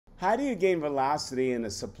How do you gain velocity in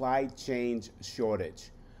a supply chain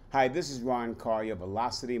shortage? Hi, this is Ron Carr, your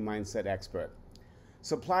velocity mindset expert.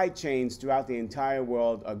 Supply chains throughout the entire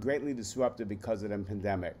world are greatly disrupted because of the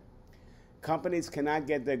pandemic. Companies cannot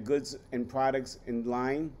get their goods and products in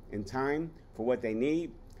line in time for what they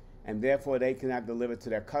need, and therefore they cannot deliver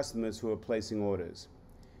to their customers who are placing orders.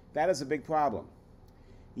 That is a big problem.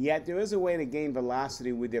 Yet there is a way to gain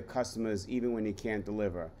velocity with your customers even when you can't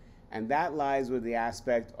deliver, and that lies with the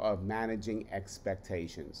aspect of managing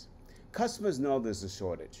expectations. Customers know there's a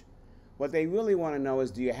shortage. What they really want to know is,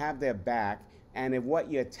 do you have their back, and if what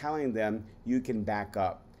you're telling them you can back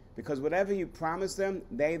up? Because whatever you promise them,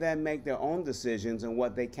 they then make their own decisions on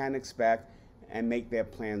what they can expect and make their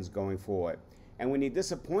plans going forward. And when you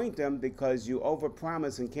disappoint them because you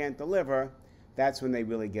overpromise and can't deliver, that's when they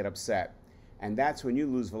really get upset. And that's when you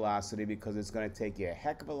lose velocity, because it's going to take you a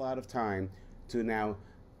heck of a lot of time to now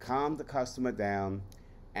calm the customer down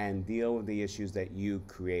and deal with the issues that you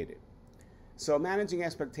created. So managing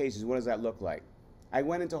expectations, what does that look like? I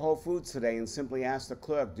went into Whole Foods today and simply asked the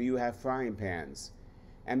clerk, do you have frying pans?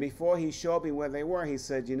 And before he showed me where they were, he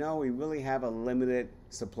said, you know, we really have a limited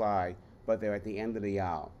supply, but they're at the end of the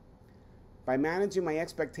aisle. By managing my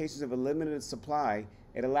expectations of a limited supply,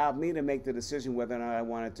 it allowed me to make the decision whether or not I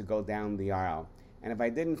wanted to go down the aisle. And if I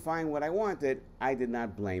didn't find what I wanted, I did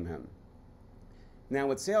not blame him. Now,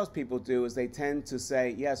 what salespeople do is they tend to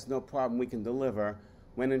say, yes, no problem, we can deliver,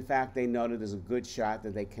 when in fact they know that there's a good shot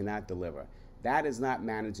that they cannot deliver. That is not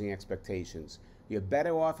managing expectations. You're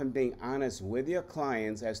better off in being honest with your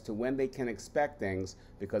clients as to when they can expect things,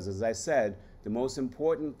 because as I said, the most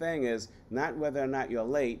important thing is not whether or not you're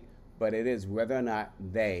late, but it is whether or not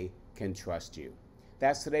they can trust you.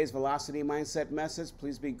 That's today's Velocity Mindset message.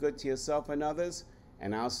 Please be good to yourself and others,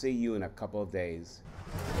 and I'll see you in a couple of days.